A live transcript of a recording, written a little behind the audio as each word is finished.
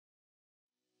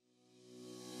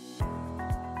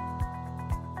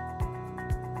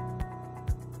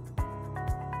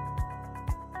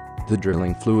The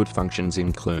drilling fluid functions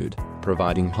include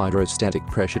providing hydrostatic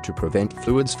pressure to prevent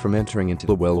fluids from entering into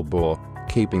the well bore,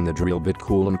 keeping the drill bit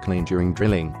cool and clean during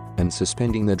drilling, and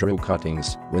suspending the drill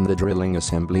cuttings when the drilling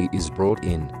assembly is brought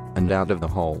in and out of the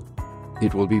hole.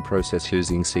 It will be processed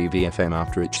using CVFM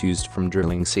after it's used from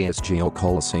drilling CSG or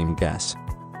coal seam gas.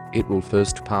 It will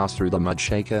first pass through the mud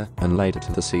shaker and later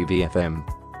to the CVFM.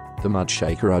 The mud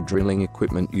shaker are drilling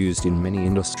equipment used in many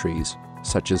industries,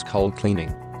 such as coal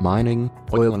cleaning, mining,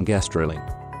 oil and gas drilling.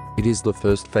 It is the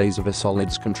first phase of a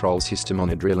solids control system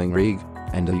on a drilling rig,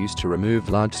 and are used to remove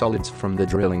large solids from the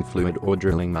drilling fluid or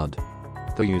drilling mud.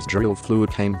 The used drill fluid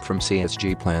came from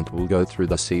CSG plant will go through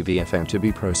the CVFM to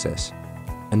be processed.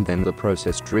 And then the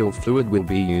processed drill fluid will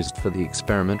be used for the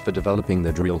experiment for developing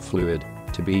the drill fluid,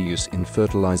 to be used in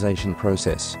fertilization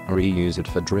process or reuse it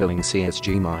for drilling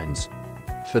CSG mines.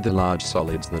 For the large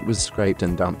solids that was scraped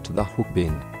and dumped to the hook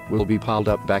bin, will be piled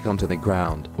up back onto the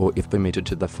ground or if permitted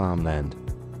to the farmland.